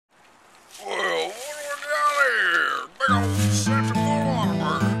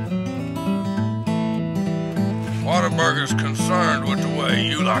is concerned with the way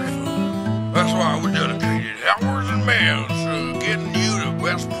you like food. That's why we dedicated hours and minutes to getting you the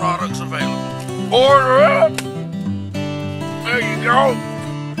best products available. Order up! There you go.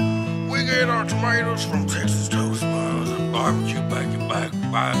 We get our tomatoes from Texas Toast Buns and barbecue bacon back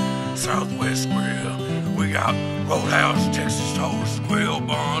by Southwest Grill. We got Roadhouse Texas Toast Grill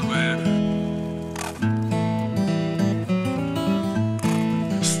buns with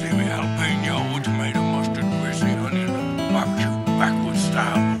steamy jalapeno with tomato, mustard, crispy onion, barbecue backwoods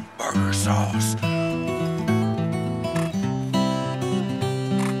style burger sauce.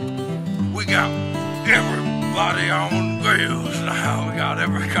 We got everybody on grills now. We got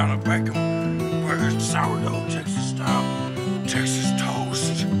every kind of bacon burgers, sourdough, Texas style, Texas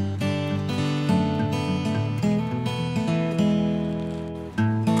toast.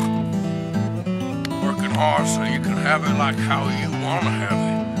 Working hard so you can have it like how you want to have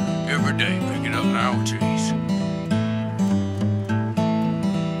it. Every day, pick it up now with cheese.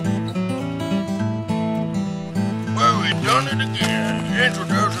 Well, we done it again.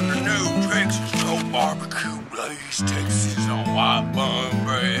 Introducing the new Texas Toast Barbecue Blaze Texas on white bun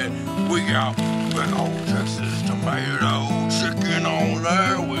bread. We got big old Texas tomato chicken on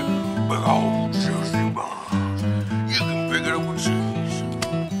there with big old juicy buns. You can pick it up with cheese.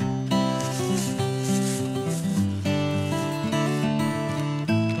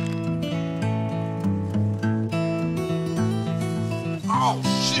 Oh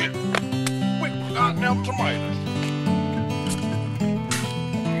shit! We forgot them tomatoes.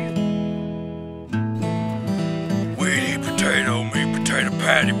 Potato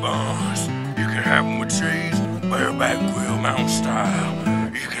patty buns. You can have them with cheese, bareback grill, mountain style.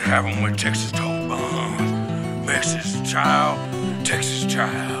 You can have them with Texas Toast buns. Texas child, Texas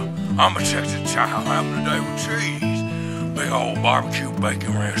child. I'm a Texas child having a day with cheese. Big old barbecue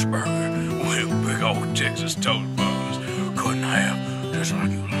bacon ranch burger with big old Texas Toast buns. Couldn't have, just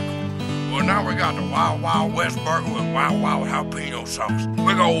like you like them. Well, now we got the Wild Wild West burger with Wild Wild jalapeno sauce.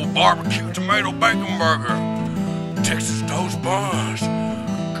 Big old barbecue tomato bacon burger. Texas Toast buns,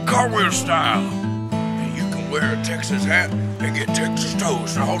 cartwheel style. And you can wear a Texas hat and get Texas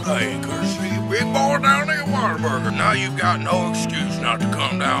toast all day, courtesy of big boy down there at Whataburger. Now you've got no excuse not to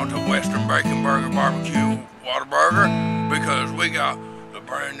come down to Western Bacon Burger Barbecue Whataburger, because we got the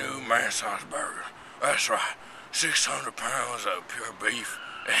brand new man-sized burger. That's right, 600 pounds of pure beef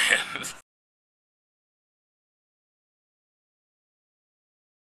and